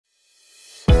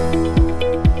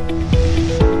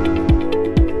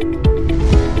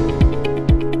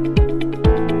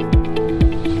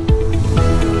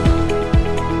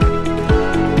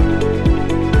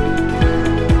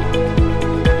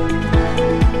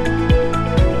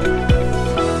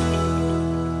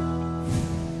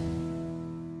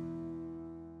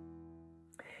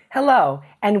Hello,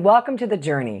 and welcome to The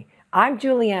Journey. I'm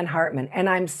Julianne Hartman, and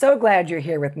I'm so glad you're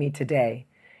here with me today.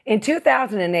 In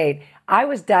 2008, I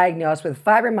was diagnosed with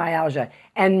fibromyalgia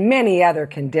and many other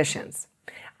conditions.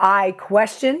 I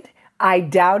questioned, I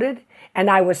doubted, and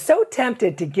I was so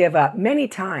tempted to give up many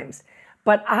times.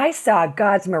 But I saw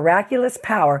God's miraculous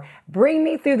power bring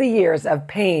me through the years of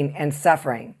pain and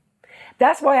suffering.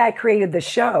 That's why I created the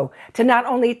show, to not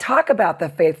only talk about the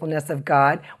faithfulness of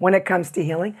God when it comes to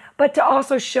healing, but to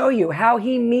also show you how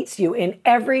He meets you in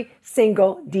every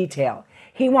single detail.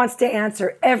 He wants to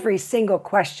answer every single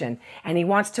question, and He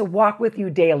wants to walk with you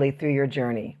daily through your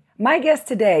journey. My guest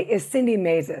today is Cindy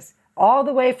Mezas, all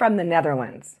the way from the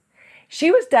Netherlands. She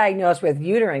was diagnosed with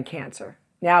uterine cancer.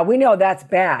 Now, we know that's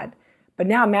bad, but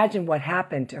now imagine what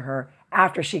happened to her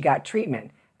after she got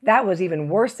treatment. That was even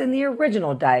worse than the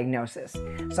original diagnosis.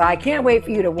 So I can't wait for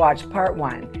you to watch part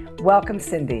one. Welcome,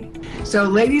 Cindy. So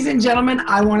ladies and gentlemen,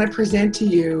 I want to present to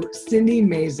you Cindy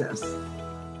Mezas.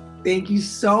 Thank you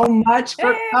so much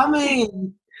for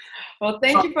coming. Well,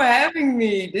 thank you for having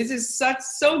me. This is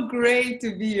so great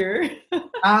to be here.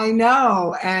 I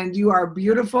know, and you are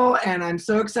beautiful, and I'm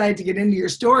so excited to get into your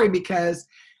story because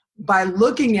by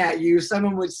looking at you,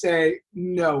 someone would say,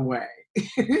 no way.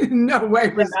 No way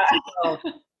was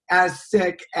as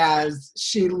sick as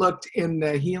she looked in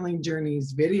the Healing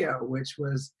Journeys video, which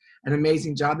was an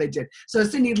amazing job they did. So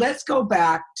Cindy, let's go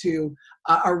back to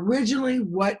originally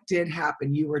what did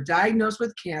happen. You were diagnosed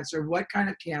with cancer. What kind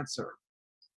of cancer?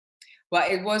 Well,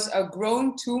 it was a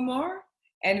grown tumor,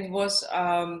 and it was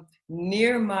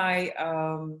near my,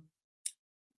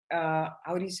 how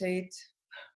do you say it?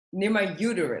 Near my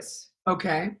uterus.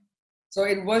 Okay. So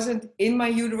it wasn't in my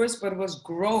uterus, but it was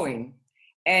growing.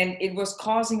 And it was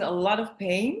causing a lot of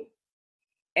pain.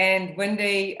 And when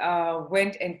they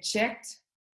went and checked,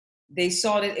 they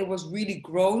saw that it was really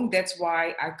grown. That's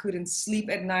why I couldn't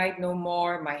sleep at night no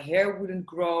more. My hair wouldn't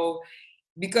grow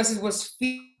because it was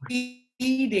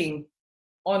feeding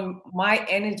on my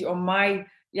energy, on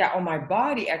my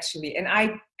body actually. And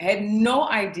I had no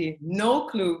idea, no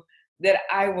clue that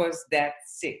I was that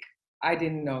sick. I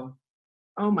didn't know.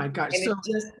 Oh my gosh. And so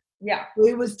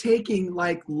it was taking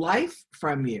like life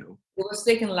from you. It was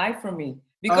taking life from me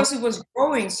because it was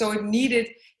growing. So it needed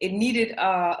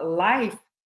life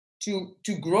to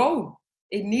grow.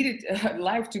 It needed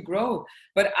life to grow.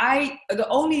 But the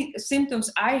only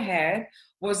symptoms I had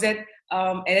was that,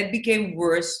 and it became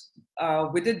worse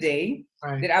with the day,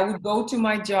 right, that I would go to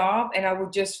my job and I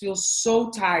would just feel so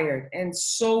tired and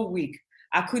so weak.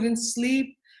 I couldn't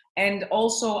sleep. And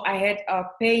also I had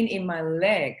pain in my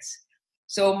legs.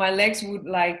 So my legs would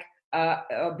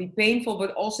be painful,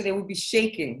 but also they would be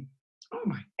shaking. Oh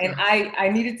my God. And I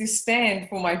needed to stand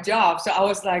for my job. So I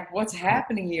was like, what's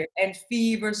happening here? And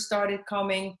fever started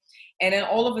coming. And then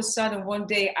all of a sudden one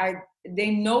day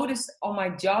they noticed on my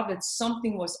job that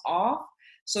something was off.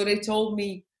 So they told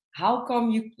me, how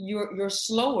come you're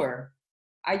slower?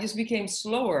 I just became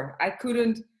slower. I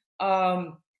couldn't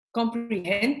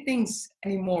comprehend things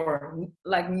anymore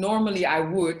like normally I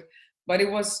would, but it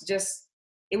was just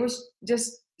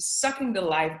sucking the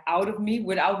life out of me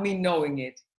without me knowing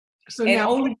it. So and now,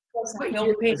 only because I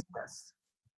felt pain. This?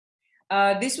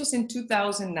 This was in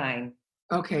 2009.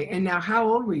 Okay, and now how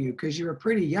old were you? Because you were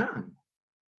pretty young.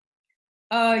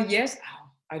 Yes,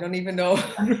 I don't even know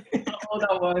how old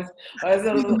I was. It was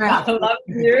a lot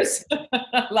of years,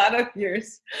 a lot of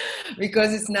years,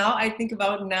 because it's now I think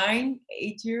about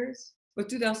 8 years, but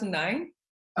 2009.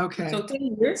 Okay. So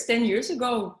 10 years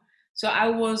ago. So I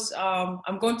was,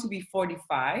 I'm going to be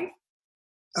 45.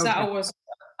 So okay.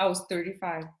 I was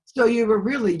 35. So you were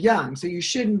really young. So you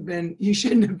shouldn't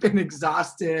have been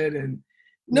exhausted and.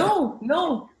 No.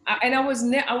 And I was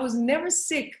never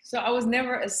sick. So I was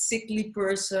never a sickly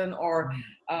person or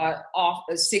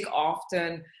sick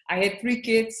often. I had 3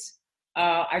 kids.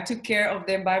 I took care of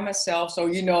them by myself. So,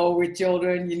 with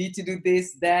children, you need to do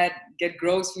this, that, get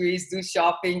groceries, do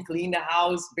shopping, clean the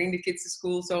house, bring the kids to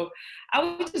school. So I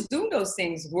was just doing those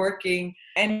things, working.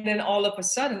 And then all of a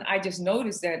sudden, I just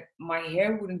noticed that my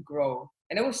hair wouldn't grow.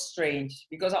 And it was strange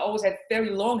because I always had very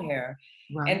long hair.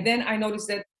 Right. And then I noticed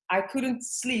that I couldn't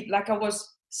sleep, like I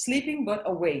was sleeping but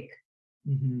awake.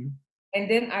 Mm-hmm. And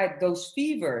then I had those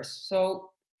fevers. So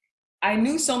I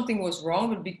knew something was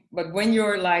wrong, but when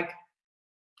you're like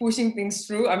pushing things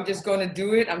through, I'm just going to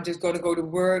do it. I'm just going to go to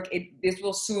work. This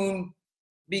will soon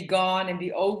be gone and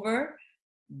be over,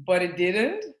 but it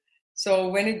didn't. So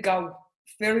when it got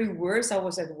very worse, I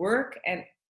was at work and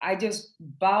I just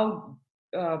bowed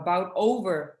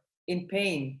over in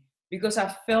pain because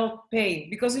I felt pain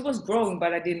because it was growing,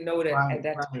 but I didn't know that at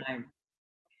that time.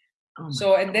 Oh,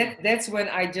 so, and that's when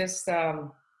I just,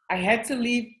 I had to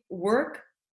leave work,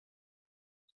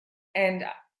 and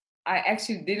I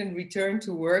actually didn't return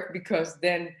to work because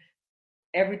then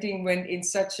everything went in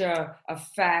such a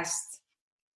fast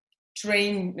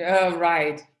train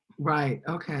ride. Right.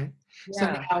 Okay. So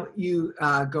Yeah. now you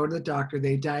go to the doctor,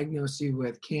 they diagnose you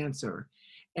with cancer,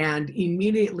 and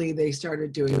immediately they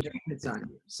started doing treatments on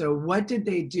you. So what did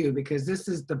they do? Because this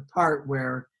is the part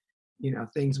where,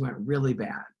 things went really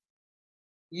bad.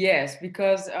 Yes,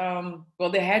 because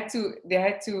well, they had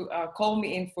to call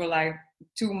me in for like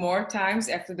two more times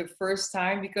after the first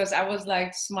time because I was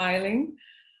like smiling,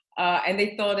 and they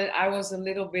thought that I was a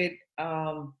little bit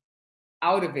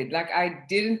out of it, like I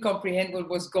didn't comprehend what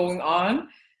was going on,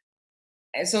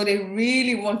 and so they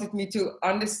really wanted me to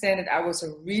understand that I was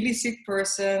a really sick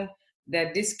person,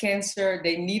 that this cancer,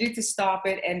 they needed to stop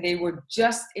it, and they were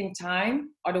just in time,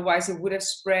 otherwise it would have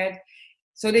spread.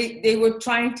 So they were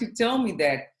trying to tell me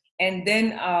that. And then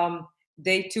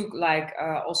they took like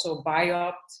also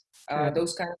biopt, Okay.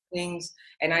 those kind of things.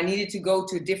 And I needed to go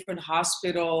to a different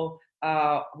hospital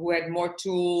who had more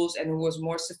tools and who was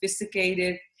more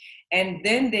sophisticated. And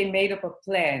then they made up a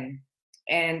plan.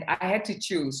 And I had to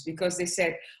choose because they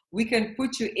said, we can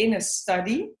put you in a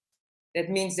study.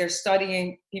 That means they're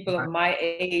studying people of my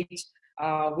age,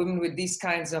 women with these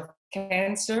kinds of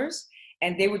cancers,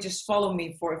 and they would just follow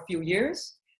me for a few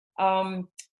years. And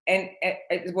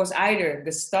it was either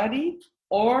the study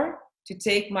or to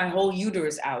take my whole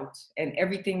uterus out and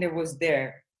everything that was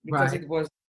there because Right. it was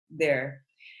there.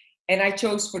 And I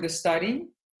chose for the study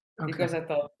Okay. because I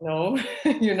thought, no,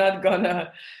 you're not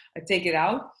gonna take it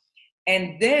out. And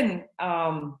then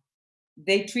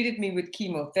they treated me with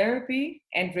chemotherapy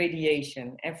and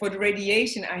radiation. And for the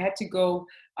radiation, I had to go,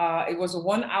 it was a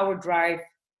 1 hour drive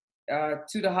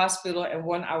to the hospital and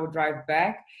 1 hour drive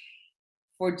back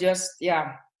for just,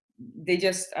 yeah, they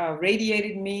just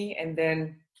radiated me and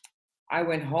then I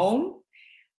went home.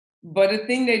 But the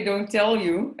thing they don't tell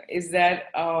you is that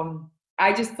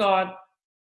I just thought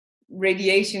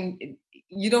radiation,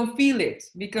 you don't feel it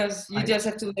because you Right. just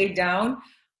have to lay down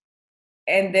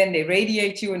and then they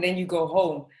radiate you and then you go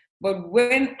home. But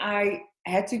when I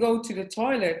had to go to the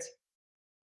toilet,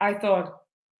 I thought,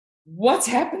 what's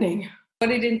happening? What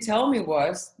they didn't tell me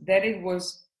was that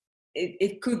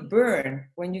it could burn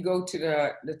when you go to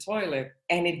the toilet.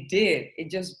 And it did. It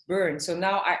just burned. So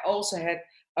now I also had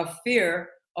a fear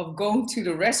of going to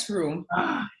the restroom.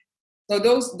 So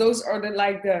those are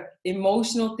the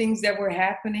emotional things that were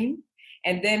happening.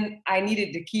 And then I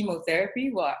needed the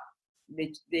chemotherapy. Well,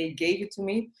 they gave it to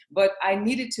me, but I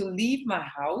needed to leave my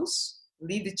house,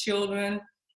 leave the children,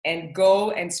 and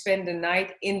go and spend the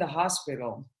night in the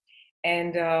hospital.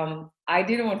 And I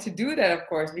didn't want to do that, of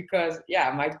course, because yeah,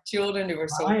 my children,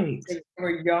 Right. they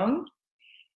were young,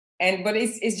 and but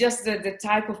it's just the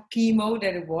type of chemo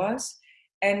that it was.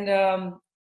 And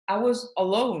I was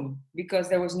alone because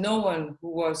there was no one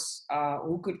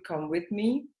who could come with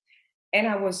me, and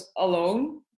I was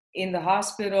alone in the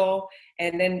hospital.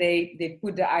 And then they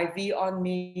put the IV on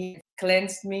me,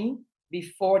 cleansed me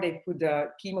before they put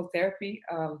the chemotherapy,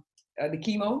 the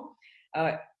chemo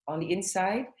uh, on the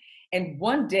inside. And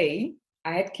one day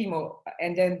I had chemo,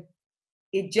 and then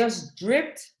it just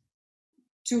dripped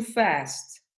too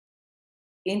fast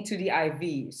into the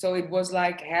IV. So it was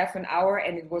like half an hour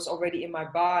and it was already in my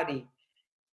body.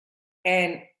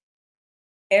 And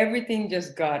everything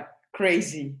just got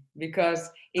crazy because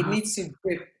it Uh, needs to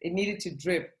drip. It needed to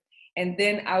drip. And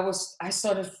then I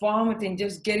started vomiting,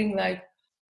 just getting like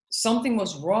something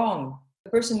was wrong.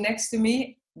 The person next to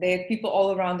me, they had people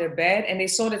all around their bed and they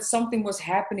saw that something was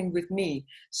happening with me.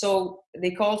 So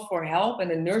they called for help and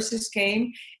the nurses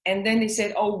came, and then they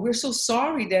said, oh, we're so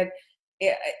sorry that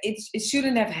it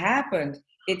shouldn't have happened.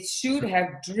 It should have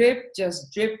dripped,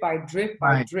 just drip by drip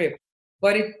by right. drip.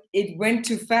 But it went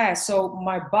too fast. So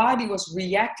my body was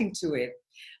reacting to it.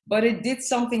 But it did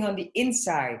something on the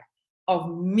inside of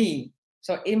me.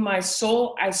 So in my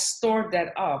soul, I stored that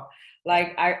up.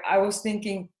 Like I was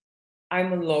thinking,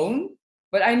 I'm alone,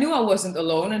 but I knew I wasn't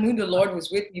alone. I knew the Lord was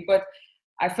with me, but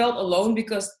I felt alone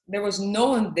because there was no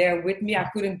one there with me. I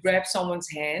couldn't grab someone's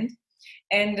hand.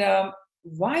 And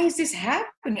why is this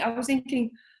happening? I was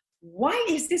thinking, why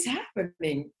is this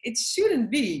happening? It shouldn't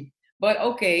be, but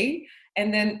okay.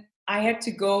 And then I had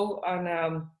to go on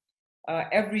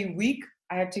every week.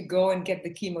 I had to go and get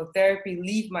the chemotherapy,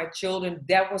 leave my children.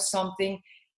 That was something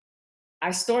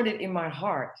I stored it in my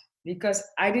heart because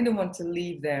I didn't want to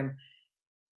leave them.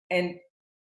 And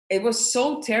it was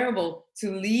so terrible to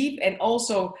leave. And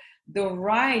also the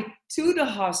ride to the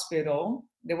hospital,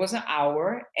 there was an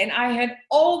hour, and I had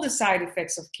all the side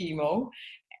effects of chemo.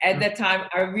 At that time,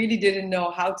 I really didn't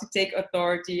know how to take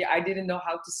authority. I didn't know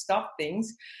how to stop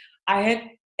things. I had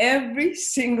every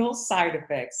single side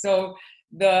effect. So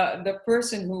the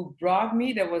person who brought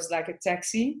me, there was like a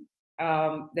taxi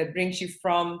that brings you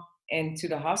from and to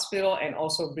the hospital and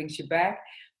also brings you back.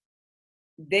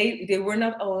 They were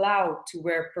not allowed to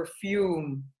wear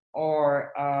perfume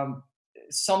or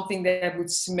something that would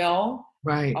smell.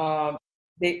 Right.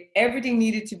 Everything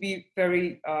needed to be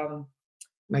very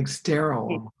Like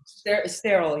sterile.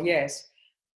 sterile, yes.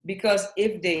 Because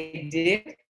if they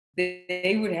did,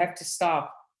 they would have to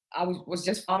stop. I was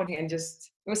just vomiting and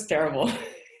just it was terrible.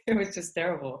 It was just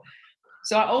terrible.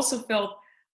 So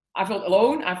I felt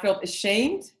alone. I felt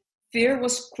ashamed. Fear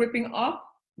was creeping up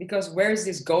because where is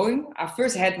this going? I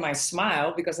first had my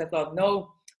smile because I thought,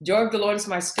 no, joy of the Lord is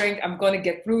my strength. I'm going to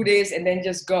get through this and then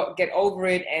just get over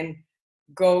it and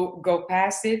go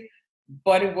past it.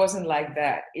 But it wasn't like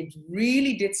that. It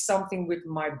really did something with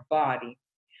my body.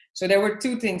 So there were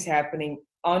two things happening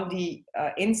on the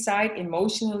inside,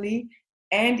 emotionally,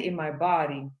 and in my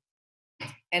body.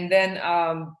 And then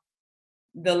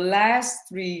the last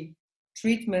three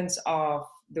treatments of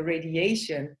the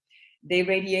radiation, they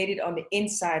radiated on the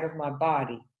inside of my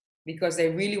body because they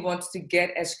really wanted to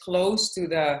get as close to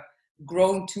the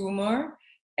grown tumor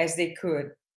as they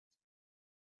could.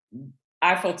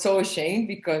 I felt so ashamed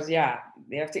because, yeah,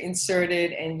 they have to insert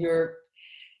it and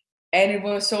it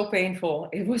was so painful.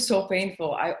 It was so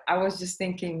painful. I was just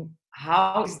thinking,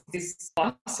 how is this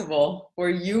possible for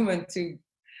a human to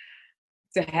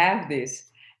have this?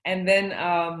 And then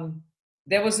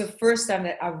that was the first time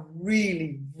that I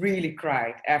really, really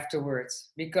cried afterwards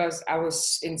because I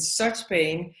was in such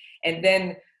pain. And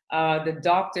then the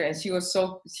doctor, and she was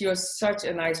such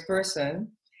a nice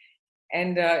person.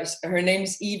 And her name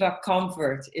is Eva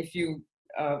Comfort, if you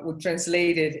would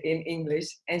translate it in English.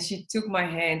 And she took my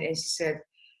hand and she said,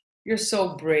 "You're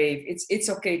so brave. It's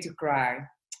okay to cry."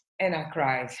 And I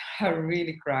cried. I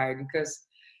really cried because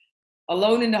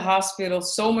alone in the hospital,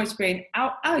 so much pain.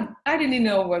 I didn't even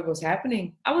know what was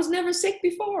happening. I was never sick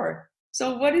before.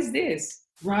 So what is this?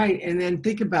 Right. And then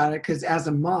think about it, because as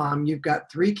a mom, you've got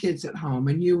 3 kids at home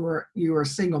and you were a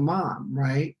single mom,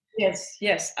 right?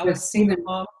 Yes. I was single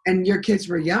mom. And your kids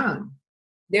were young.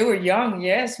 They were young,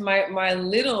 yes. My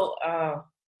little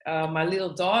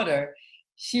daughter,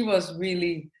 she was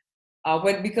really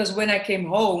because when I came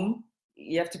home,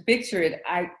 you have to picture it.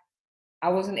 I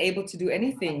wasn't able to do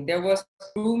anything. There was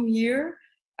a room here.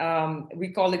 We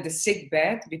call it the sick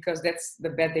bed because that's the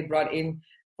bed they brought in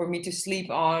for me to sleep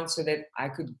on so that I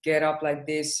could get up like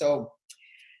this. So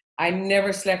I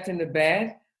never slept in the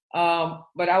bed,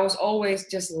 but I was always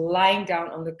just lying down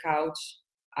on the couch,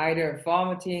 either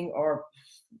vomiting or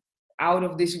out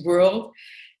of this world.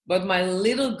 But my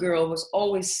little girl was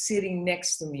always sitting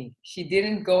next to me. She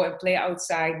didn't go and play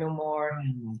outside no more.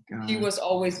 Oh my God. She was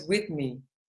always with me.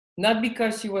 Not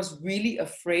because she was really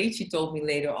afraid, she told me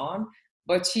later on,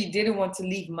 but she didn't want to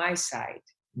leave my side.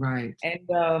 Right.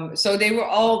 And so they were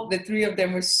the 3 of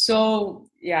them were so,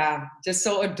 just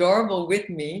so adorable with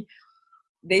me.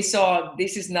 They saw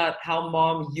this is not how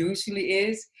mom usually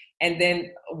is. And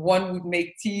then one would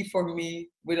make tea for me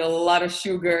with a lot of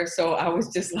sugar. So I was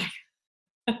just like,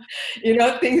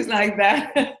 things like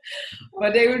that.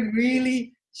 But they would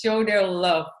really show their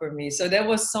love for me. So that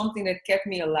was something that kept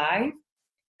me alive,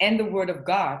 and the word of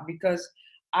God, because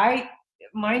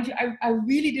mind you, I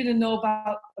really didn't know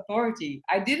about authority.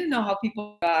 I didn't know how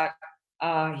people got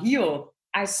healed.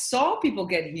 I saw people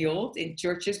get healed in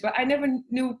churches, but I never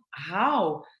knew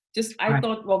how. I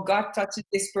thought, well, God touches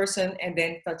this person and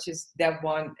then touches that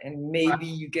one, and maybe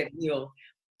you get healed.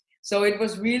 So it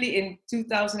was really in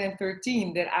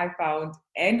 2013 that I found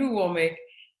Andrew Womack,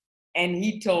 and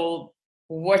he told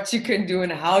what you can do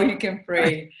and how you can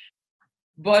pray.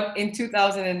 But in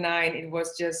 2009, it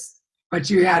was just. But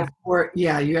you had 4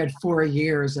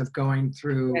 years of going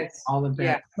through all of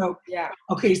that. So,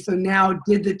 okay, so now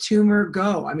did the tumor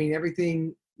go? I mean,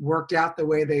 everything worked out the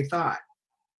way they thought.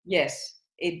 Yes,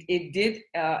 it did.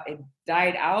 It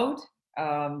died out.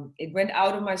 It went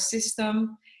out of my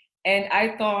system. And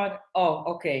I thought, oh,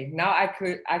 okay, now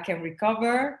I can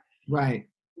recover. Right.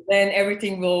 Then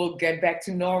everything will get back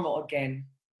to normal again.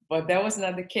 But that was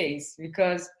not the case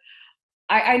because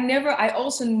I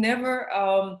also never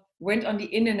went on the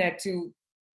internet to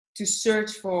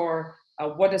search for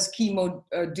what does chemo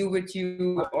do with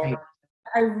you, or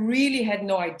I really had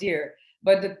no idea.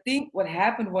 But what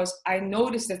happened was I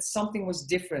noticed that something was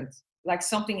different, like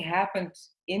something happened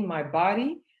in my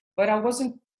body, but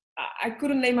I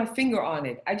couldn't lay my finger on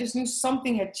it. I just knew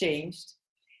something had changed.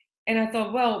 And I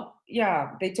thought, well,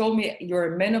 yeah, they told me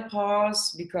you're in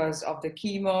menopause because of the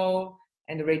chemo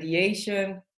and the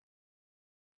radiation.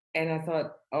 And I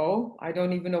thought, oh, I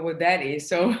don't even know what that is.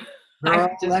 So Girl, I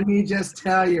just let me just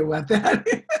tell you what that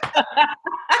is.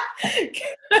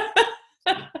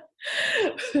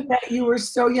 That you were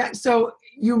so young. So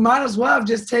you might as well have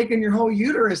just taken your whole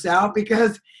uterus out,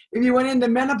 because if you went into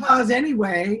menopause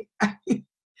anyway,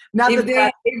 not that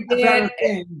that's if a they better had,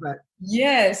 thing, but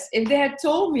yes, if they had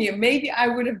told me, maybe I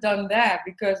would have done that,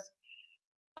 because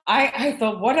I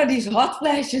thought, what are these hot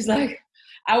flashes? Like,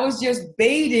 I was just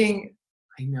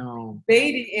I know.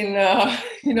 bathing in,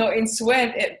 in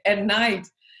sweat at night.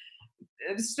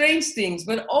 Strange things,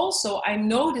 but also I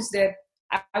noticed that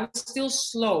I was still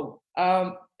slow.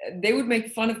 They would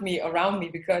make fun of me around me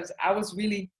because I was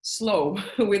really slow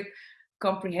with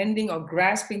comprehending or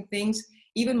grasping things.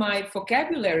 Even my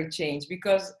vocabulary changed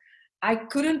because I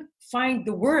couldn't find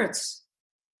the words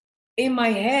in my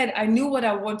head. I knew what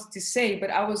I wanted to say, but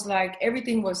I was like,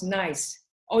 everything was nice.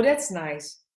 Oh, that's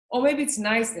nice. Or maybe it's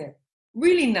nice then.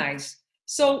 Really nice.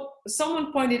 So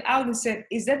someone pointed out and said,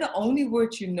 is that the only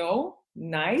word you know?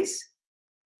 Nice?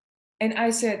 And I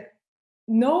said,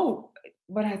 no.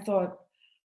 But I thought,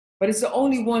 but it's the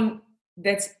only one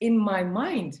that's in my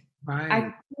mind. Right.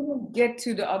 I couldn't get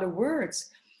to the other words.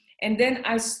 And then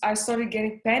I started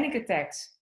getting panic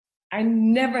attacks. I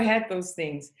never had those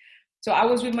things. So I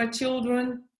was with my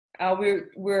children.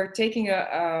 We're taking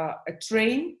a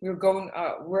train.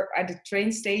 We're at the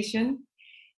train station,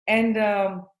 and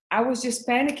I was just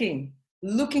panicking,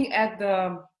 looking at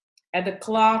the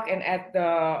clock and at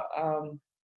the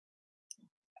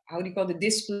how do you call the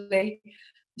display,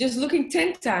 just looking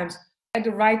 10 times at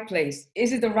the right place.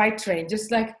 Is it the right train?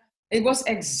 Just like, it was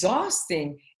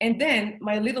exhausting. And then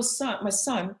my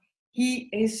son, he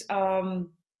is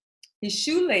his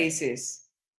shoelaces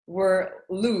were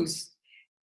loose,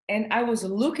 and I was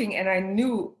looking, and I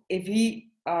knew if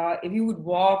he would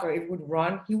walk or if he would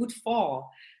run, he would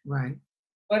fall. Right.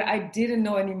 But I didn't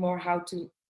know anymore how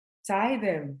to tie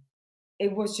them.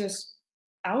 It was just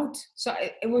out. So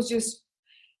it was just,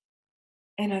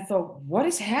 and I thought, what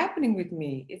is happening with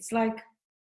me? It's like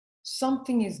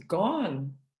something is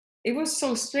gone. It was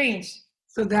so strange.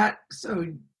 So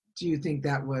do you think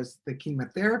that was the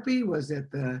chemotherapy? Was it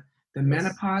the Yes.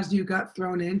 menopause you got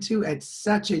thrown into at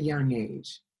such a young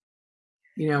age?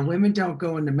 You know, women don't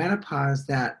go into menopause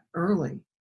that early.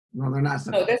 Well, they're not No,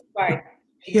 supposed that's to. right.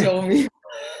 They Yeah. told me.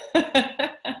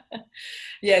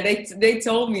 Yeah, they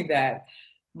told me that.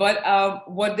 But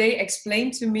what they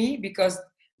explained to me, because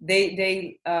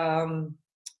they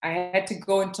I had to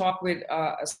go and talk with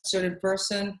a certain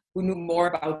person who knew more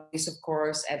about this, of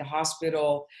course, at the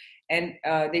hospital, and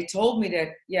they told me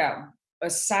that, yeah, a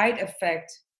side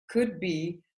effect could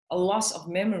be a loss of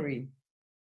memory,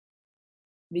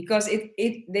 because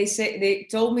they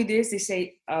told me this. They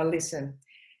say, listen,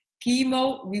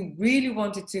 chemo, we really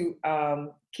wanted to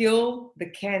kill the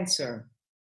cancer,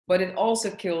 but it also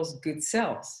kills good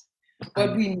cells. I But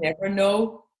know. we never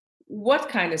know what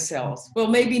kind of cells. Well,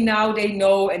 maybe now they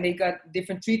know and they got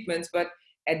different treatments, but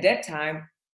at that time,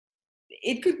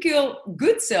 it could kill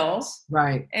good cells.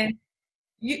 Right. And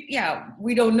yeah,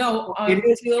 we don't know It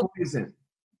is until poison.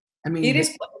 I mean, it is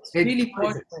it's really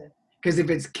poison. poison. Because if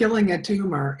it's killing a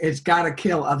tumor, it's got to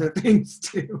kill other things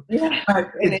too. Yeah.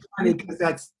 But And it's funny because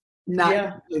that's not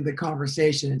yeah. usually the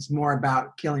conversation. It's more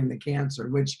about killing the cancer,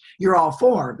 which you're all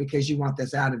for because you want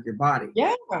this out of your body.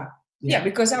 Yeah. Yeah, Yeah.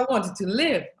 because I wanted to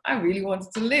live. I really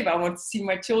wanted to live. I wanted to see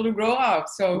my children grow up.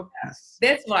 So Yes.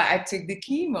 that's why I took the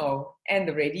chemo and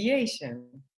the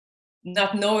radiation,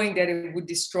 not knowing that it would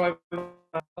destroy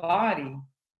my body,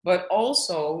 but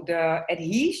also the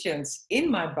adhesions in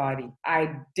my body.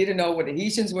 I didn't know what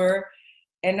adhesions were,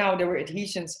 and now there were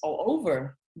adhesions all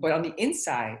over, but on the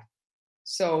inside.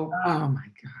 So Oh my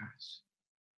gosh.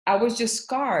 I was just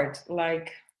scarred.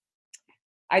 Like,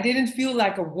 I didn't feel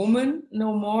like a woman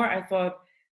no more. I thought,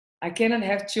 I cannot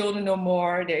have children no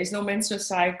more. There is no menstrual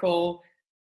cycle.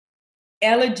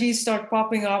 Allergies start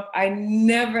popping up. I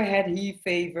never had hay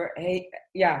fever. Hay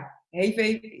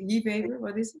fever.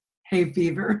 What is it? Hay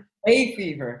fever. Hay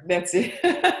fever. That's it.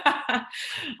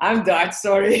 I'm Dutch.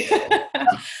 Sorry.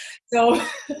 So,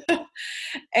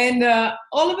 and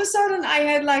all of a sudden, I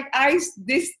had like eyes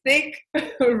this thick,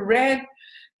 red,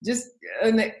 just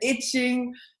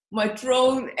itching, my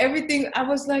throat, everything. I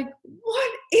was like,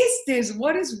 what is this?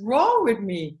 What is wrong with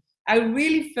me? I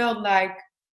really felt like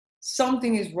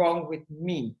something is wrong with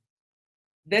me.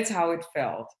 That's how it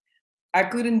felt. I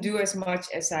couldn't do as much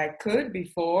as I could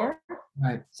before.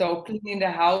 Right. So cleaning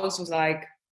the house was like,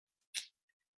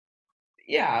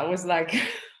 yeah, I was like,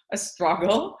 a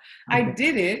struggle. I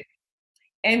did it.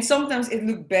 And sometimes it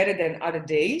looked better than other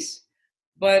days.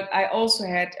 But I also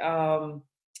had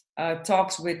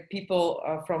talks with people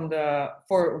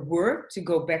for work, to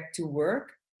go back to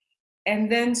work.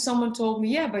 And then someone told me,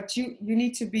 yeah, but you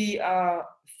need to be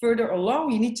further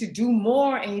along. You need to do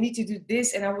more and you need to do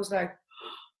this. And I was like,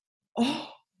 oh,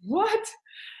 what?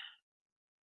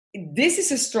 This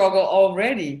is a struggle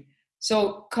already.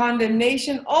 So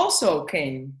condemnation also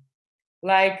came.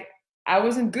 Like, I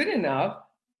wasn't good enough.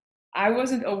 I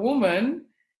wasn't a woman.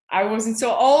 I wasn't.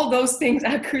 So all those things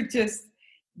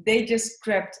they just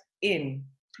crept in.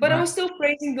 But I was still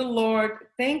praising the Lord,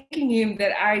 thanking Him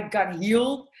that I got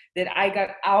healed, that I got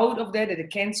out of that the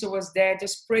cancer was there,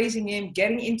 just praising Him,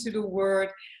 getting into the Word,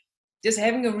 just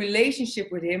having a relationship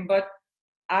with Him. But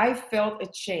I felt a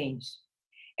change.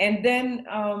 And then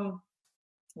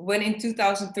when in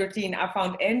 2013, I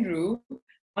found Andrew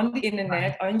on the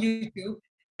internet, on YouTube.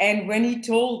 And when he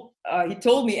told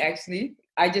me, actually,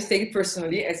 I just take it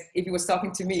personally as if he was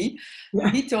talking to me.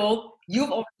 Yeah. He told,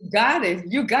 you've already got it.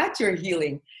 You got your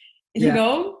healing, you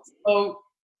know? So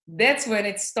that's when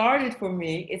it started for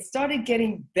me. It started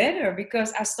getting better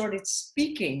because I started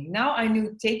speaking. Now I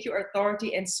knew, take your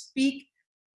authority and speak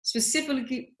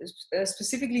specifically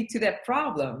to that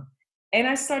problem. And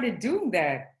I started doing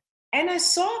that. And I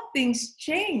saw things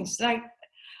change. Like,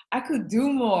 I could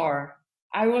do more.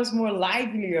 I was more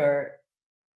livelier.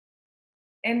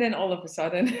 And then all of a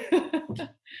sudden,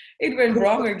 it went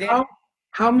wrong again.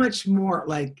 How much more,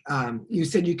 like you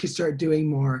said you could start doing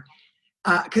more?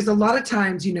 Because a lot of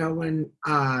times, you know, when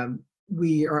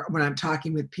I'm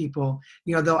talking with people,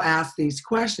 you know, they'll ask these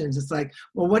questions. It's like,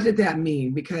 well, what did that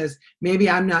mean? Because maybe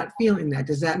I'm not feeling that.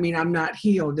 Does that mean I'm not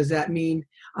healed? Does that mean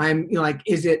I'm, you know, like,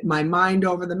 is it my mind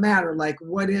over the matter? Like,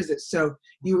 what is it? So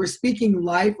you were speaking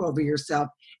life over yourself,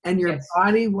 and your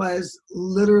body was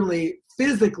literally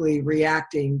physically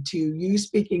reacting to you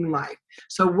speaking life.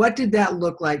 So what did that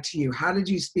look like to you? How did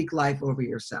you speak life over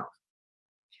yourself?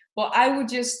 Well, I would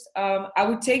just, I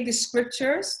would take the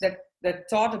scriptures that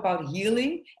taught about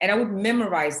healing, and I would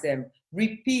memorize them,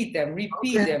 repeat them,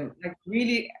 like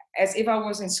really as if I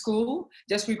was in school,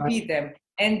 just repeat them.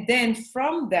 And then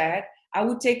from that, I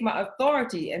would take my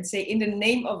authority and say, in the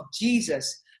name of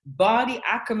Jesus, body,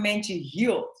 I command you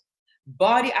healed.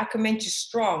 Body, I command you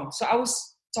strong. So I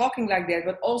was talking like that,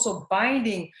 but also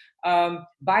binding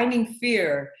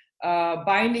fear,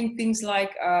 binding things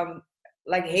like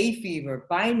hay fever,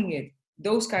 binding it,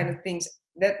 those kind of things.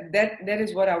 That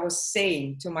is what I was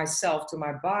saying to myself, to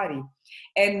my body.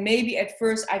 And maybe at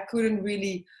first I couldn't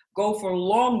really go for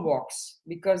long walks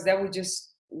because that would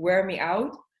just wear me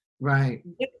out. Right.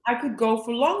 I could go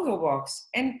for longer walks,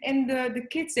 and the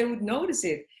kids, they would notice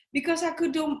it because I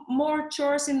could do more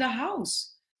chores in the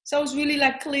house. So I was really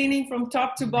like cleaning from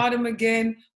top to bottom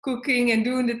again, cooking and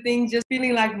doing the things, just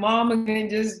feeling like mom again,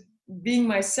 just being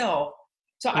myself.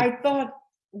 So I thought,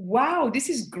 wow, this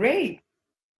is great.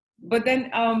 But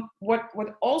then what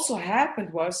also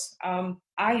happened was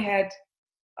I had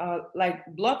like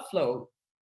blood flow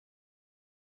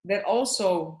that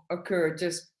also occurred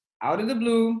just out of the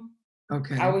blue.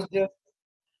 Okay. I was just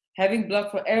having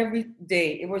blood flow every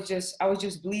day. I was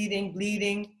just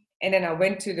bleeding. And then I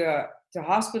went to the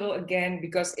hospital again,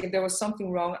 because if there was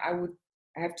something wrong, I would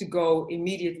have to go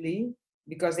immediately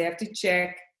because they have to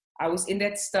check. I was in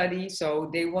that study, so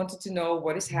they wanted to know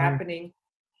what is happening.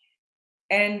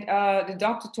 And the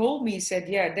doctor told me, he said,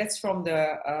 yeah, that's from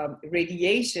the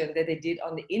radiation that they did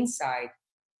on the inside.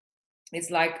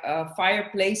 It's like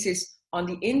fireplaces on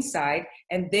the inside,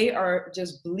 and they are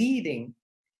just bleeding.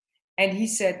 And he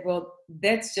said, well,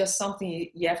 that's just something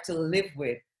you have to live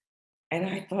with. And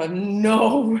I thought,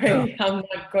 no way, I'm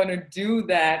not going to do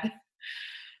that.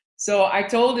 So I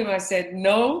told him, I said,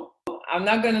 no, I'm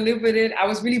not going to live with it. I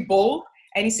was really bold.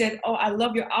 And he said, oh, I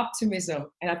love your optimism.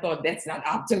 And I thought, that's not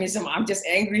optimism. I'm just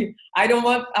angry. I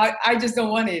just don't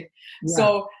want it. Yeah.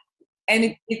 So,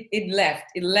 and it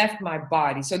left my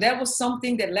body. So that was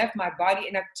something that left my body,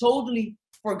 and I totally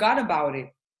forgot about it.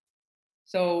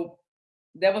 So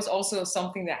that was also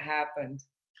something that happened.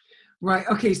 Right.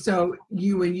 Okay. So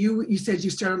you said you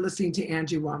started listening to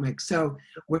Angie Womack. So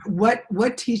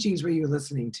what teachings were you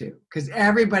listening to? Because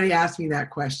everybody asked me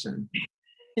that question.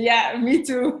 Yeah, me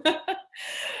too.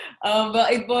 Well,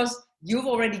 it was, you've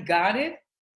already got it.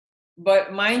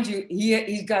 But mind you,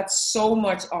 he's got so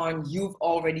much on You've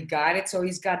Already Got It. So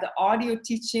he's got the audio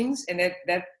teachings, and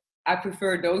that I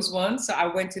prefer those ones. So I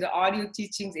went to the audio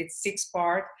teachings. It's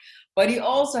 6-part, but he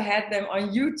also had them on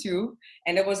YouTube,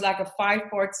 and it was like a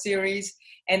 5-part series.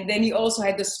 And then he also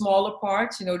had the smaller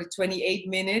parts, you know, the 28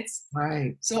 minutes.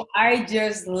 Right. So I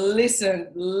just listened,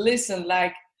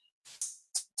 like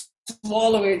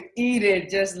swallow it, eat it,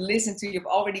 just listen to, you've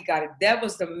already got it. That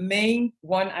was the main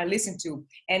one I listened to.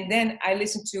 And then I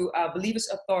listened to Believer's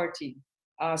Authority,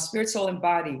 Spirit, Soul, and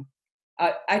Body.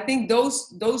 I think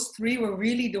those 3 were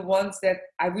really the ones that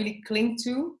I really cling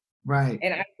to. Right.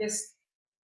 And I just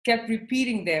kept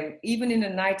repeating them. Even in the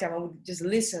nighttime, I would just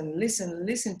listen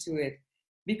to it,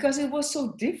 because it was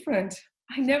so different.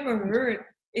 I never heard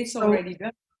it's already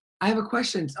done. I have a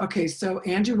question. Okay, so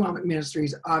Andrew Wommack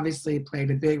Ministries obviously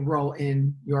played a big role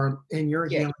in your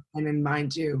healing and in mine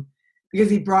too,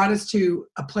 because he brought us to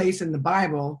a place in the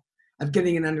Bible of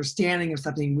getting an understanding of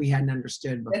something we hadn't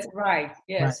understood before. That's right.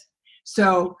 Yes. Right.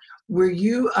 So were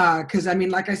you, because I mean,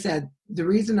 like I said, the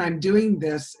reason I'm doing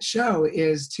this show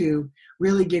is to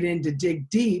really get into, dig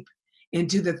deep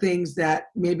into the things that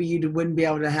maybe you wouldn't be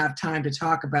able to have time to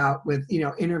talk about with, you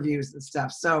know, interviews and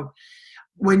stuff. So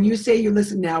when you say you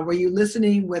listen now, were you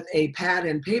listening with a pad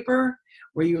and paper?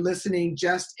 Were you listening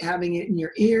just having it in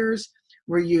your ears?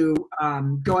 Were you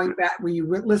going back? Were you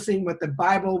listening with the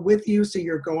Bible with you, so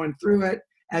you're going through it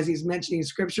as he's mentioning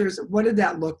scriptures? What did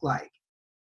that look like?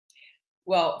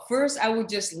 Well, first I would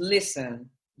just listen,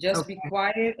 just be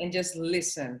quiet and just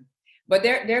listen. But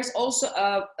there's also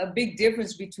a big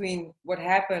difference between what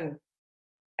happened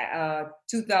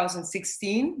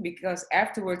 2016, because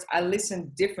afterwards I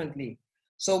listened differently.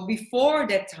 So before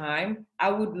that time,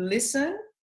 I would listen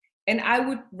and I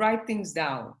would write things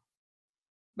down.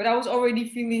 But I was already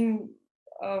feeling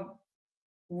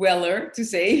weller, to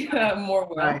say, more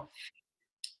well. Right.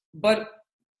 But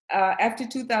after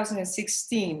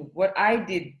 2016, what I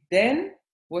did then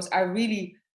was I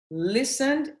really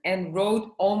listened and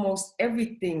wrote almost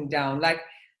everything down. Like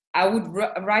I would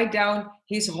write down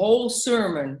his whole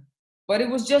sermon, but it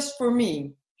was just for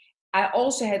me. I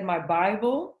also had my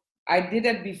Bible. I did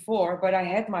that before, but I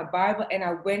had my Bible and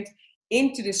I went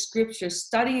into the scripture,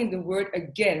 studying the word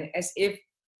again, as if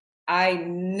I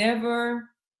never,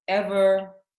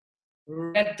 ever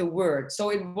read the word. So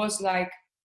it was like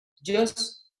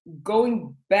just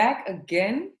going back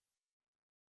again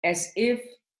as if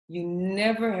you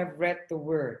never have read the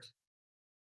word.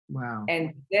 Wow.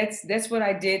 And that's what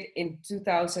I did in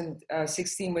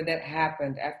 2016 when that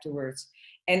happened afterwards.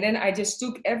 And then I just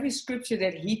took every scripture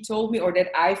that he told me or that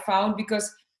I found,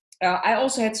 because I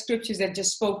also had scriptures that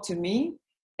just spoke to me,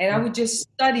 and I would just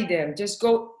study them, just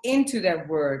go into that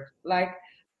word. Like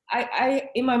I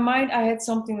in my mind, I had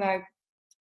something like,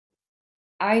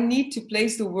 I need to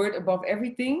place the word above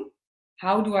everything.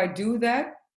 How do I do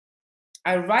that?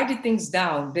 I write the things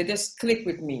down. They just click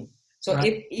with me. So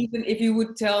even if you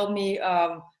would tell me,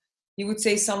 he would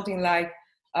say something like,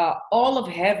 all of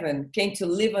heaven came to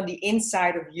live on the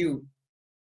inside of you.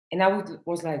 And I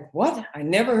was like, what? I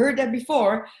never heard that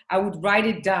before. I would write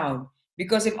it down,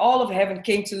 because if all of heaven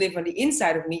came to live on the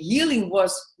inside of me, healing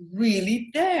was really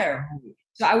there.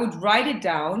 So I would write it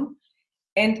down,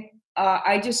 and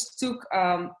I just took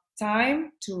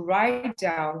time to write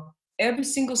down every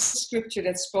single scripture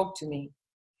that spoke to me.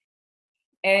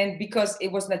 And because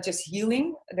it was not just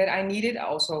healing that I needed,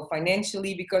 also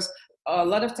financially, because a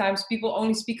lot of times people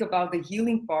only speak about the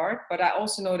healing part, but I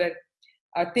also know that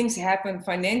things happen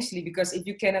financially, because if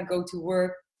you cannot go to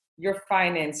work, your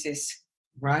finances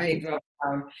Right. drop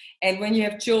down. And when you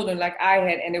have children like I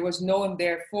had, and there was no one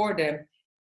there for them,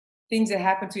 things that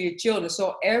happen to your children.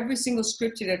 So every single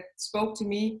scripture that spoke to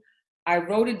me, I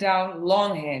wrote it down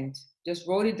longhand, just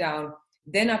wrote it down.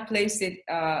 Then I placed it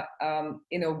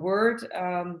in a Word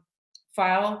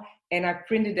file, and I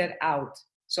printed that out.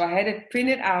 So I had it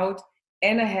printed out,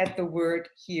 and I had the word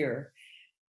here.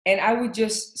 And I would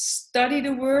just study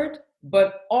the word,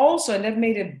 but also, and that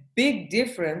made a big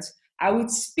difference, I would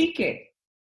speak it.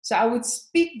 So I would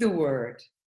speak the word,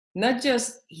 not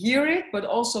just hear it, but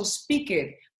also speak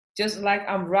it, just like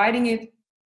I'm writing it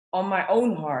on my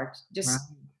own heart, just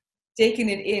taking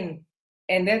it in.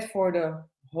 And that for the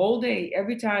whole day,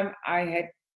 every time I had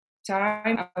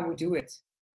time, I would do it.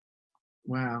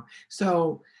 Wow.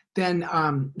 So then,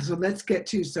 so let's get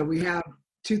to, so we have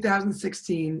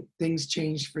 2016, things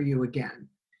changed for you again.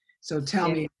 So tell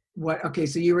me what, okay,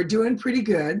 so you were doing pretty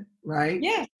good, right?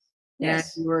 Yeah.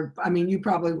 Yes. And you were, I mean, you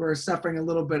probably were suffering a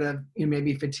little bit of, you know,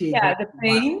 maybe fatigue. Yeah, the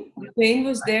pain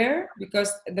was there,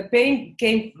 because the pain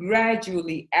came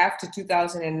gradually after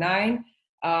 2009.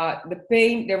 The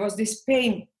pain, there was this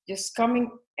pain just coming,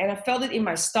 and I felt it in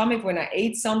my stomach when I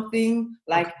ate something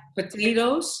like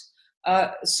potatoes.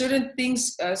 certain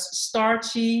things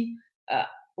starchy.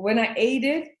 When I ate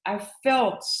it, I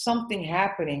felt something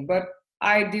happening, but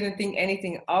I didn't think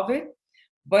anything of it.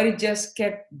 But it just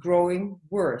kept growing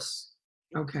worse.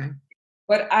 Okay.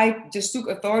 But I just took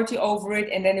authority over it,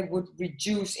 and then it would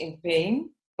reduce in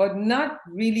pain, but not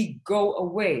really go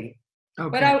away.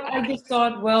 But Okay. I just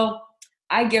thought, well,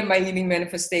 I get my healing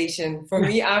manifestation. For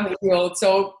me, I'm healed,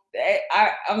 so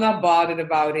I'm not bothered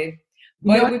about it. You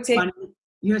But know, it would take.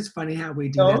 it's funny how we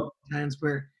do that So, sometimes,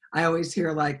 where I always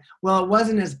hear like, well, it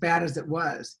wasn't as bad as it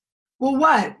was. Well,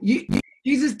 what?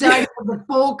 Jesus died for the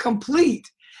full complete,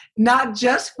 not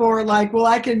just for like, well,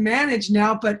 I can manage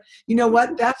now, but you know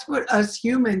what? That's what us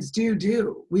humans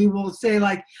do. We will say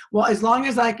like, well, as long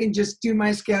as I can just do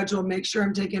my schedule, make sure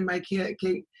I'm taking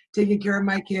taking care of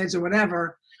my kids or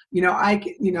whatever,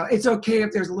 it's okay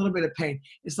if there's a little bit of pain.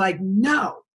 It's like,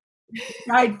 no,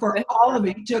 died for all of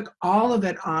it. He took all of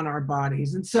it on our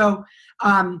bodies. And so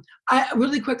I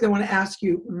really quickly want to ask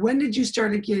you, when did you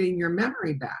start getting your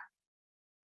memory back?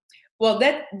 well,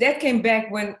 that came back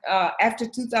when after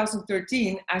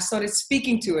 2013, I started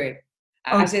speaking to it.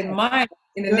 I Okay, said, "Mind,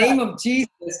 in the good. name of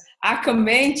Jesus, I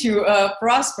command you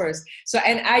prosperous." So,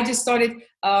 and I just started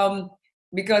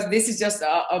because this is just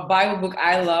a Bible book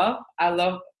I love. I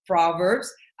love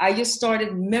Proverbs. I just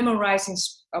started memorizing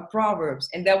Proverbs,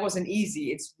 and that wasn't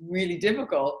easy. It's really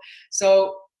difficult.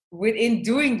 So, within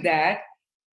doing that,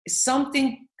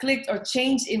 something clicked or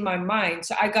changed in my mind.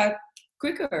 So I got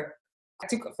quicker. I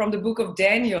took from the book of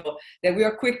Daniel that we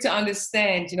are quick to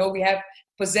understand. We have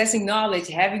possessing knowledge,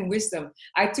 having wisdom.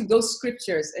 I took those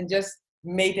scriptures and just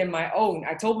made them my own.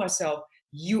 I told myself,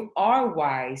 you are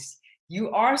wise, you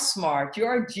are smart, you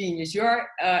are genius, you are,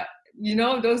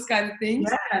 those kind of things.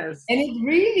 Yes. And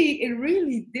it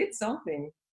really did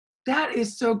something. That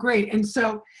is so great. And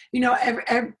so,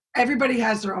 everybody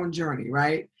has their own journey,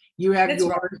 right? You have That's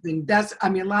yours. right.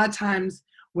 And a lot of times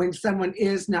when someone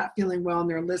is not feeling well and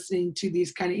they're listening to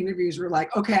these kind of interviews, we're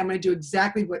like, okay, I'm going to do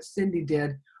exactly what Cindy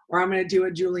did, or I'm going to do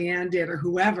what Julianne did, or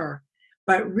whoever.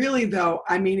 But really, though,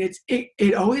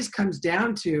 it always comes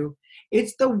down to,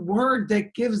 it's the word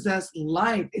that gives us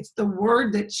life. It's the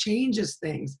word that changes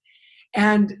things.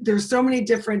 And there's so many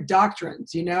different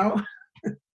doctrines,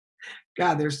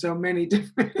 God, there's so many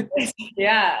different.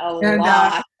 Yeah, a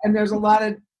lot. And there's a lot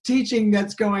of teaching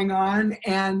that's going on,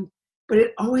 but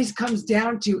it always comes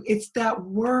down to, it's that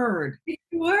word. It's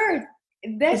the word.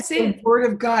 It's That's the it. word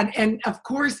of God. And of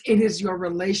course it is your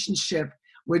relationship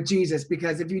with Jesus,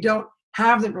 because if you don't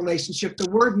have the relationship,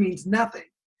 the word means nothing.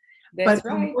 That's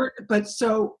right. But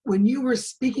so when you were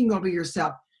speaking over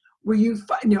yourself,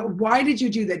 why did you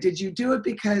do that? Did you do it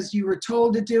because you were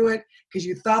told to do it, because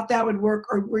you thought that would work,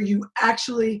 or were you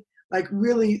actually like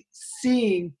really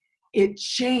seeing it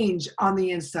change on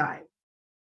the inside?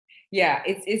 Yeah,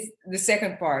 it's the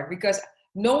second part, because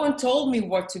no one told me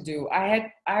what to do.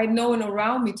 I had no one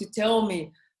around me to tell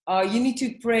me, you need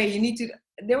to pray,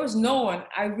 there was no one.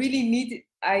 I really needed,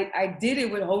 I did it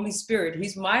with Holy Spirit.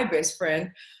 He's my best friend.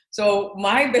 So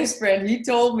my best friend, he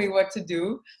told me what to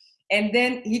do. And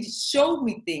then he showed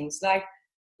me things like,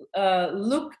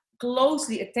 look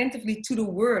closely, attentively to the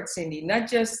word, Cindy, not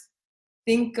just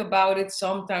think about it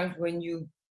sometimes when you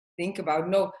think about it.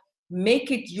 No,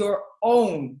 make it your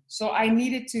own. So I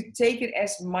needed to take it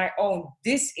as my own.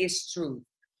 This is truth.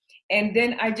 And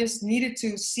then I just needed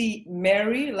to see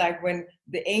Mary, like when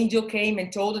the angel came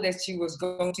and told her that she was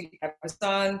going to have a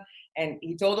son, and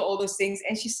he told her all those things.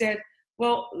 And she said,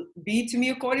 well, be to me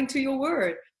according to your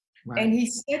word. Right. And he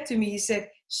said to me, he said,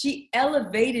 she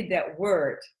elevated that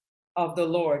word of the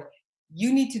Lord.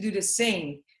 You need to do the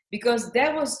same, because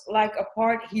that was like a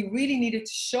part he really needed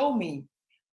to show me.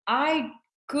 I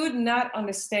could not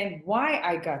understand why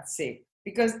I got sick,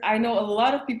 because I know a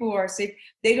lot of people who are sick,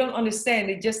 they don't understand.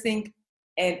 They just think,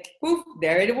 and poof,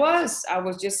 there it was. I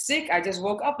was just sick. I just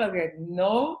woke up like that.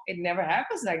 No, it never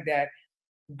happens like that.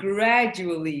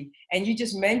 Gradually. And you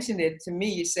just mentioned it to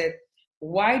me. You said,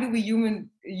 why do we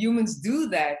humans do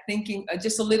that? Thinking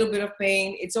just a little bit of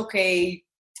pain, it's okay.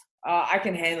 I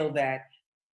can handle that.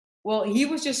 Well, he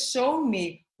was just showing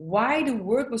me why the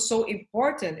word was so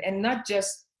important, and not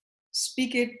just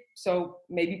speak it so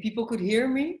maybe people could hear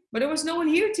me, but there was no one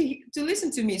here to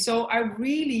listen to me. So I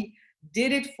really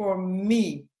did it for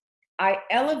me. I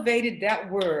elevated that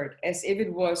word as if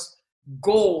it was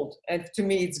gold, and to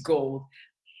me it's gold.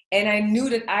 And I knew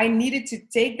that I needed to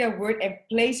take that word and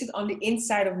place it on the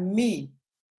inside of me.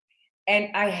 And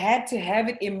I had to have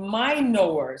it in my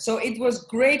knower. So it was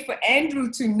great for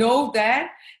Andrew to know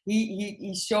that.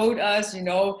 He showed us,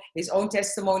 his own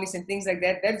testimonies and things like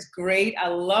that. That's great. I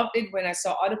loved it when I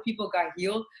saw other people got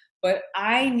healed. but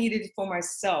I needed it for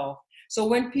myself. So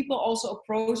when people also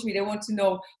approach me, they want to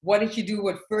know, what did you do?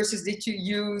 What verses did you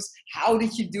use? How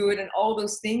did you do it? And all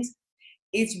those things.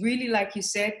 It's really, like you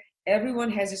said,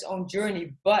 everyone has his own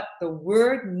journey, but the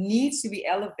word needs to be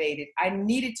elevated. I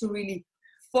needed to really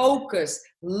focus,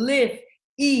 live,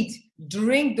 eat,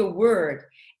 drink the word,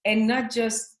 and not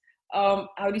just, how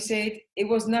do you say it? It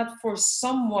was not for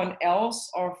someone else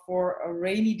or for a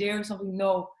rainy day or something.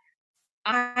 No,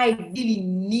 I really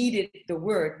needed the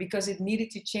word because it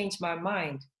needed to change my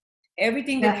mind.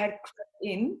 Everything that Yeah. had crept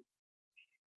in,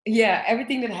 yeah,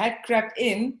 everything that had crept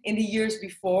in the years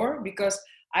before, because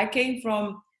I came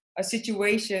from a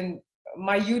situation,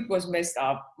 my youth was messed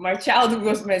up, my childhood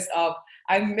was messed up,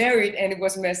 I'm married and it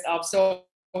was messed up. So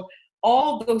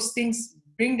all those things,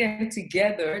 bring them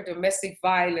together, domestic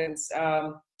violence,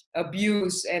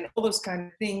 abuse, and all those kind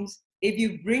of things. If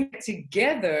you bring it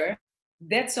together,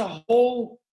 that's a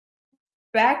whole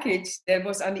package that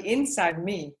was on the inside of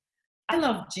me. I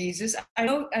love Jesus.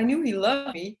 I knew he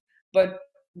loved me, but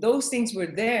those things were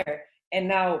there. And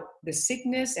now the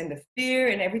sickness and the fear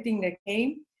and everything that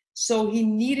came. So he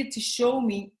needed to show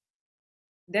me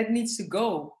that needs to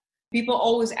go. People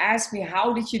always ask me,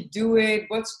 how did you do it?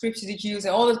 What scripture did you use?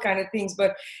 And all those kind of things.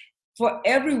 But for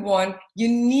everyone, you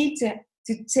need to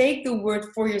take the word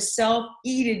for yourself,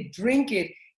 eat it, drink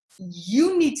it.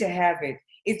 You need to have it.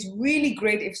 It's really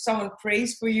great if someone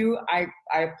prays for you. I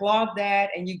applaud that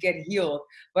and you get healed.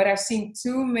 But I've seen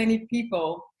too many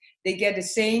people, they get the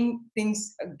same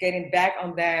things getting back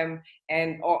on them,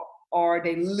 and or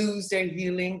they lose their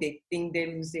healing. They think they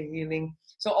lose their healing.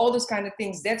 So all those kind of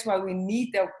things. That's why we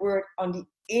need that word on the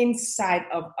inside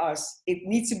of us. It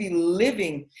needs to be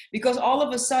living, because all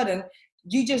of a sudden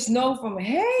you just know from,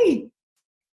 hey,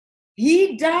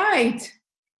 he died.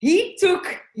 He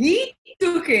took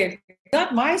it.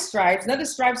 Not my stripes, not the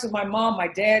stripes of my mom, my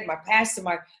dad, my pastor,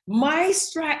 my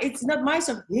stripe. It's not my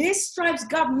stripes. His stripes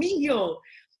got me healed.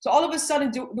 So all of a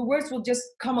sudden the words will just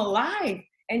come alive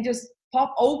and just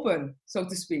pop open, so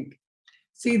to speak.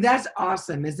 See, that's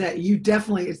awesome. Is that you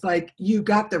definitely, it's like you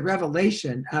got the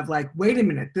revelation of like, wait a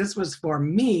minute, this was for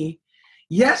me.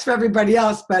 Yes, for everybody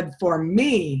else, but for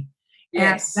me.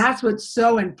 Yes. And that's what's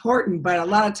so important. But a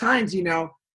lot of times,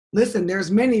 listen,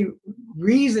 there's many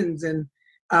reasons and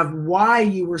of why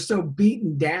you were so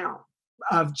beaten down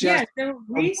of just there were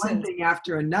one reasons. thing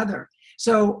after another.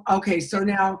 So, okay, so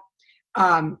now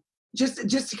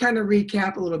just to kind of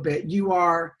recap a little bit, you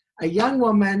are a young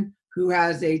woman who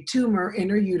has a tumor in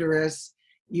her uterus.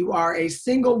 You are a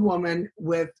single woman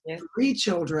with 3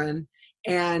 children,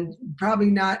 and probably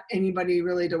not anybody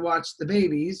really to watch the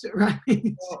babies, right?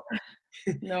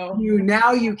 No.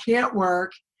 You can't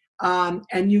work,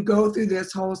 and you go through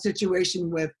this whole situation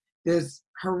with this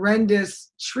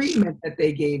horrendous treatment that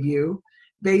they gave you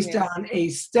based on a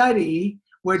study,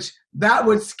 which that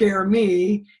would scare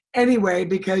me anyway,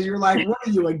 because you're like, what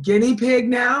are you, a guinea pig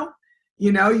now?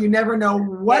 You never know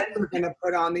what they're going to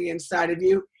put on the inside of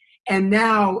you. And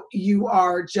now you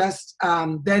are just,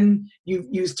 then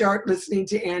you start listening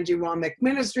to Angie Womack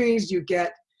Ministries, you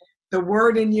get the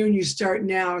word in you, and you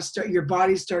your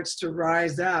body starts to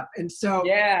rise up. And so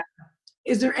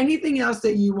is there anything else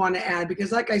that you want to add?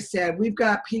 Because like I said, we've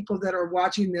got people that are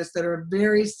watching this that are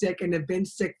very sick and have been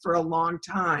sick for a long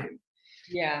time.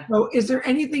 Yeah. So is there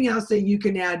anything else that you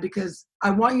can add? Because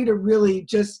I want you to really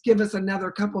just give us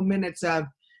another couple minutes of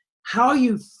how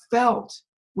you felt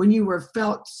when you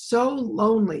felt so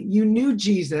lonely. You knew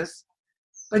Jesus,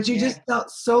 but you just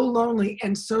felt so lonely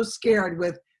and so scared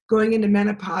with going into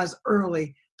menopause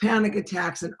early, panic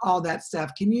attacks and all that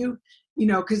stuff. Can you,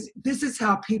 because this is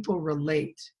how people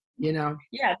relate, Yeah,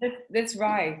 that's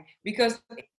right. Because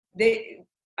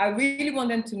I really want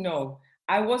them to know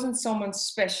I wasn't someone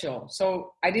special.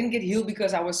 So I didn't get healed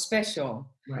because I was special.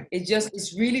 Right.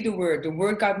 It's really the word. The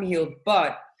word got me healed.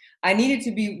 But I needed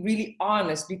to be really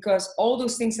honest, because all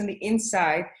those things on the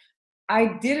inside,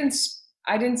 I didn't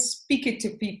speak it to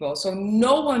people. So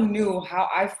no one knew how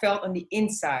I felt on the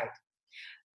inside.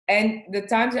 And the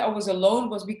times that I was alone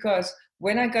was because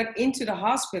when I got into the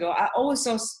hospital, I always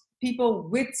saw people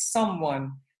with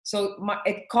someone. So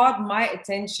it caught my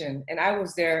attention and I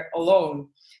was there alone.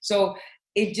 So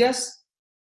it just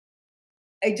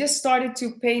started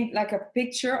to paint like a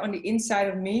picture on the inside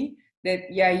of me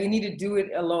that, you need to do it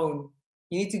alone.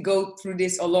 You need to go through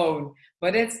this alone.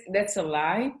 But that's a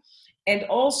lie. And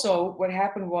also what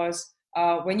happened was,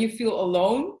 when you feel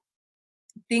alone,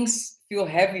 things feel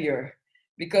heavier,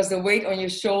 because the weight on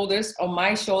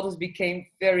my shoulders became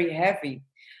very heavy.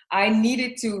 I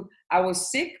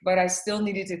was sick, but I still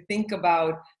needed to think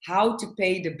about how to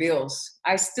pay the bills.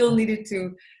 I still needed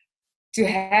to to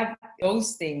have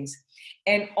those things.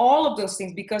 And all of those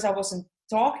things, because I wasn't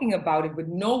talking about it with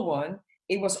no one,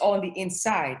 it was all on the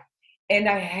inside. And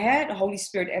I had the Holy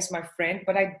Spirit as my friend,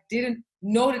 but I didn't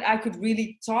know that I could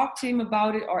really talk to him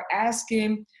about it or ask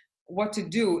him what to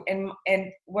do. And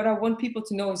what I want people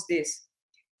to know is this: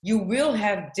 you will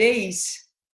have days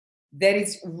that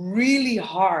it's really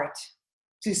hard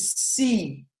to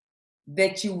see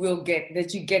that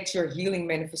you get your healing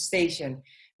manifestation,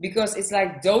 because it's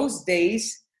like those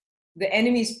days the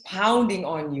enemy is pounding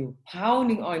on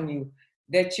you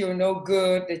that you're no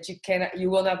good, that you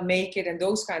will not make it, and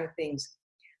those kind of things.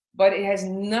 But it has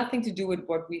nothing to do with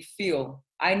what we feel.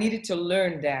 I needed to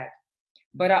learn that,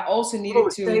 but I also needed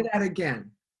to say that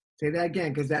again. Say that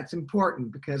again, because that's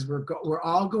important, because we're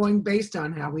all going based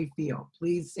on how we feel.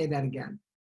 Please say that again.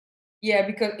 Yeah,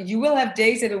 because you will have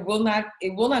days that it will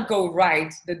not go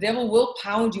right. The devil will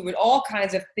pound you with all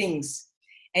kinds of things,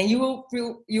 and you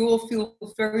will feel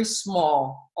very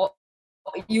small.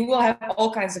 You will have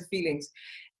all kinds of feelings,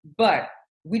 but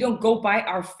we don't go by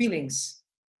our feelings.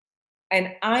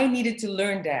 And I needed to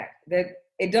learn that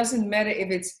it doesn't matter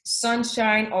if it's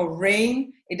sunshine or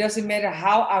rain. It doesn't matter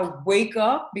how I wake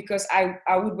up, because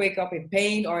I would wake up in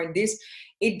pain or in this.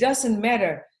 It doesn't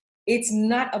matter. It's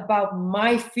not about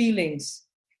my feelings.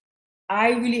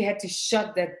 I really had to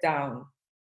shut that down.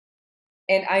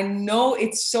 And I know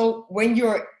it's so, when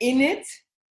you're in it,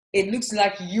 it looks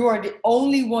like you are the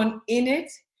only one in it,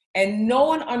 and no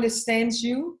one understands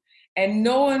you, and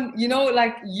no one,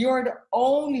 like you're the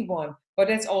only one. But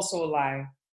that's also a lie.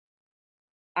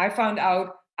 I found out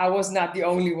I was not the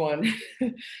only one.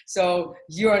 So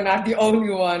you're not the only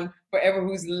one, forever,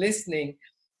 who's listening.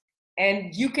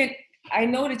 And I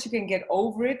know that you can get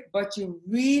over it, but you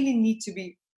really need to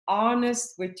be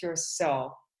honest with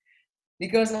yourself.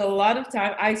 Because a lot of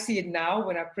time, I see it now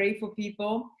when I pray for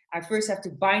people, I first have to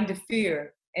bind the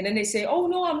fear. And then they say, oh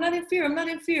no, I'm not in fear, I'm not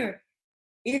in fear.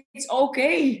 It's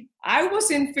okay. I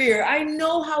was in fear. I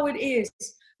know how it is,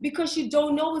 because you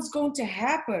don't know what's going to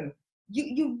happen.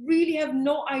 You really have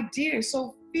no idea.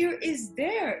 So fear is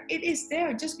there. It is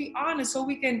there. Just be honest so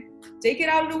we can take it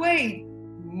out of the way,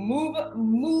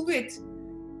 move it,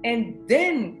 and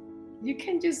then you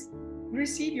can just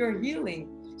receive your healing.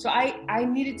 So I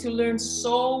needed to learn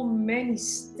so many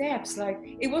steps.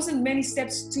 Like, it wasn't many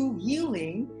steps to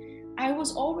healing. I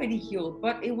was already healed,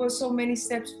 but it was so many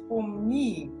steps for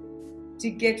me to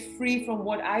get free from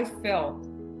what I felt,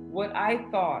 what I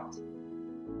thought.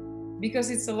 Because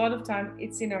it's a lot of time,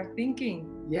 it's in our thinking.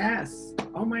 Yes.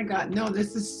 Oh my God. No,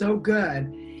 this is so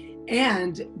good.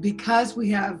 And because we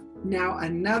have now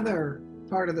another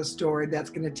part of the story that's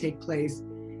going to take place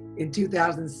in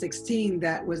 2016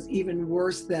 that was even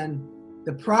worse than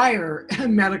the prior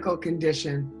medical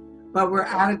condition, but we're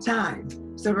out of time.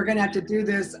 So we're going to have to do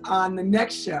this on the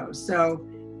next show. So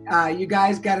you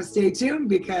guys got to stay tuned,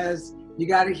 because you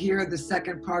got to hear the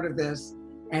second part of this.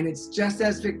 And it's just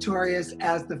as victorious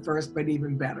as the first, but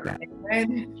even better.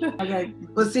 Okay,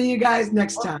 we'll see you guys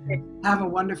next time. Have a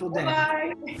wonderful day.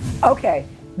 Bye. Okay,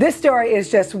 this story is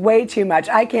just way too much.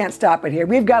 I can't stop it here.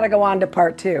 We've got to go on to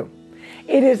part 2.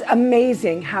 It is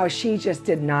amazing how she just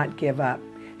did not give up.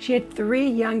 She had 3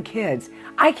 young kids.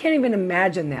 I can't even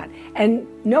imagine that. And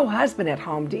no husband at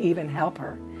home to even help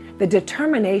her. The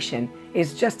determination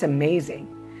is just amazing.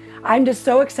 I'm just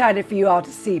so excited for you all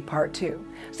to see part 2.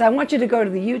 So I want you to go to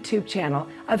the YouTube channel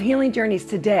of Healing Journeys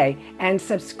today and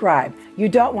subscribe. You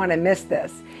don't want to miss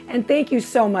this. And thank you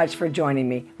so much for joining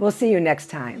me. We'll see you next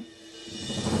time.